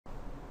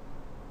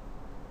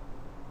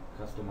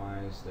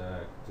customized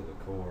to the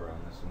core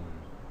on this one.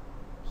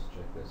 Just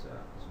check this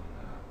out. This one is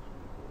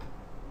pretty cool.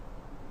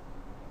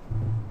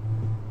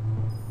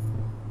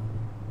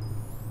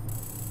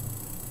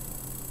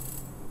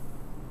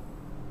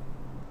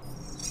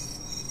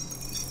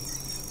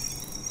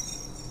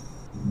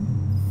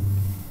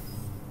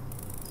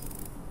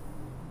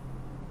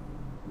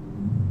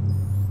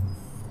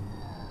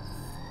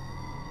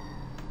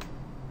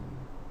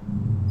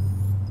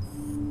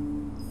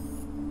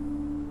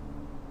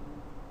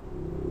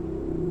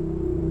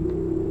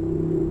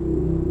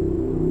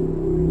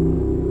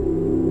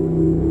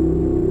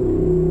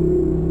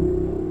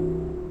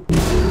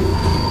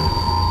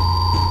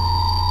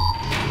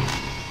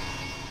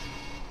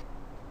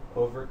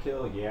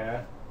 Overkill,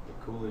 yeah. The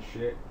coolest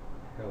shit,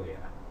 hell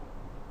yeah.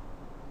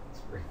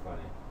 It's pretty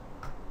funny.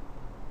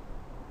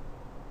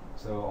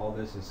 So all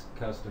this is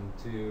custom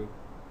to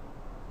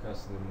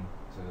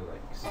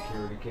like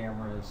security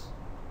cameras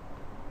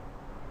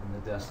and the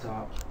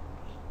desktop.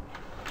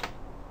 I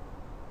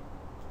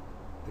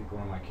think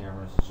one of my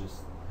cameras is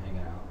just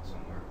hanging out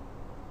somewhere.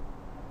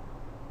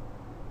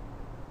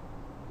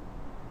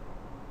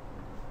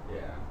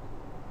 Yeah.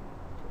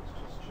 It's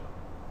just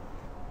chilling.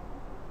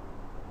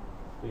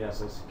 But yeah,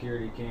 so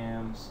security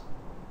cams.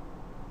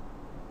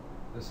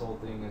 This whole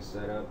thing is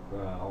set up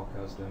all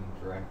custom,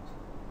 direct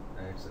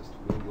access to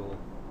Google.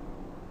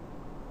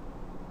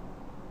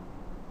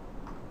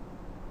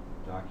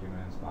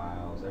 Documents,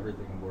 files,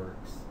 everything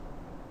works.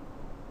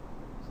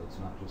 So it's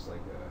not just like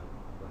a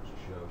bunch of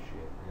show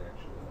shit, it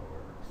actually all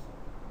works.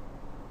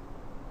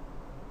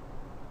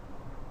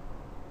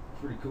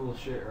 Pretty cool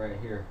shit right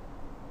here.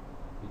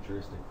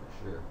 Futuristic for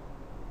sure.